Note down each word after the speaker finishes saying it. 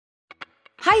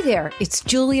Hi there, it's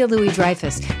Julia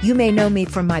Louis-Dreyfus. You may know me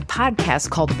from my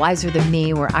podcast called Wiser Than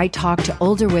Me, where I talk to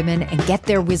older women and get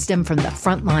their wisdom from the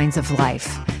front lines of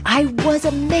life. I was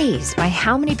amazed by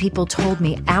how many people told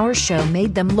me our show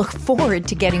made them look forward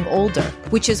to getting older,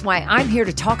 which is why I'm here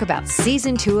to talk about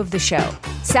season 2 of the show.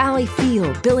 Sally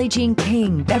Field, Billie Jean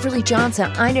King, Beverly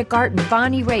Johnson, Ina Garten,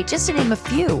 Bonnie Raitt, just to name a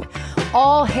few.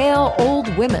 All hail old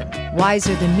women.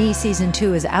 Wiser Than Me season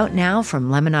 2 is out now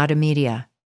from Lemonada Media.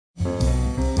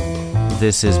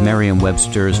 This is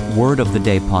Merriam-Webster's Word of the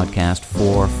Day podcast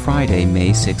for Friday, May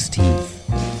 16th.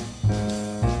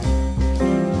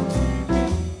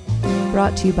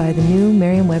 Brought to you by the new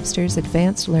Merriam-Webster's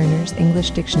Advanced Learners English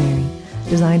Dictionary,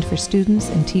 designed for students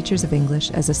and teachers of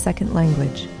English as a second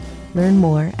language. Learn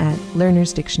more at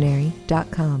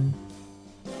learnersdictionary.com.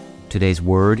 Today's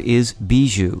word is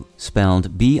bijou,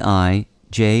 spelled B-I-J-O-U.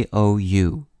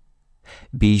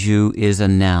 Bijou is a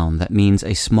noun that means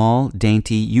a small,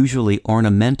 dainty, usually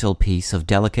ornamental piece of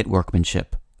delicate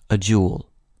workmanship, a jewel.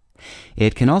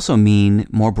 It can also mean,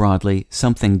 more broadly,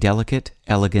 something delicate,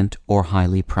 elegant, or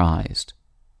highly prized.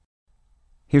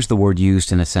 Here's the word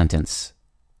used in a sentence.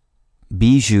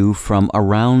 Bijou from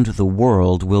around the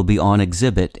world will be on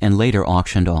exhibit and later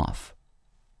auctioned off.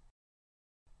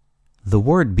 The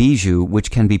word bijou, which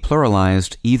can be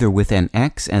pluralized either with an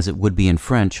X as it would be in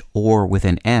French or with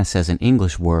an S as an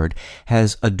English word,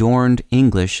 has adorned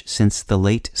English since the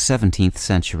late 17th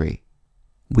century.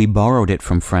 We borrowed it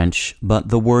from French, but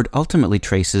the word ultimately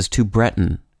traces to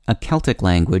Breton, a Celtic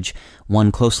language,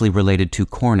 one closely related to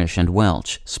Cornish and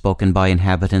Welsh, spoken by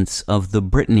inhabitants of the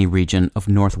Brittany region of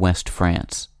northwest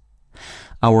France.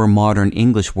 Our modern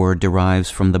English word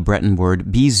derives from the Breton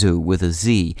word bizou with a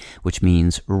Z, which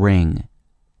means ring.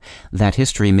 That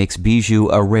history makes bijou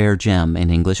a rare gem in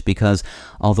English because,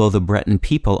 although the Breton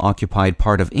people occupied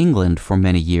part of England for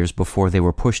many years before they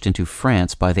were pushed into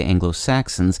France by the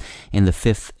Anglo-Saxons in the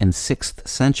 5th and 6th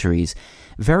centuries,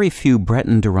 very few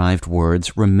Breton-derived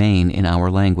words remain in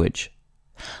our language.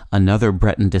 Another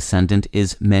Breton descendant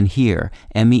is menhir,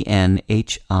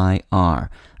 M-E-N-H-I-R,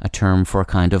 a term for a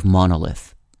kind of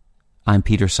monolith. I'm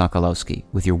Peter Sokolowski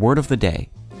with your Word of the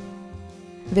Day.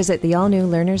 Visit the all-new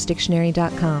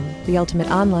learnersdictionary.com, the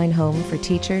ultimate online home for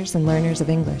teachers and learners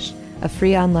of English. A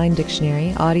free online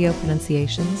dictionary, audio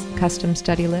pronunciations, custom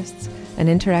study lists, and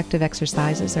interactive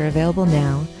exercises are available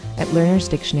now at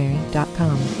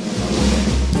learnersdictionary.com.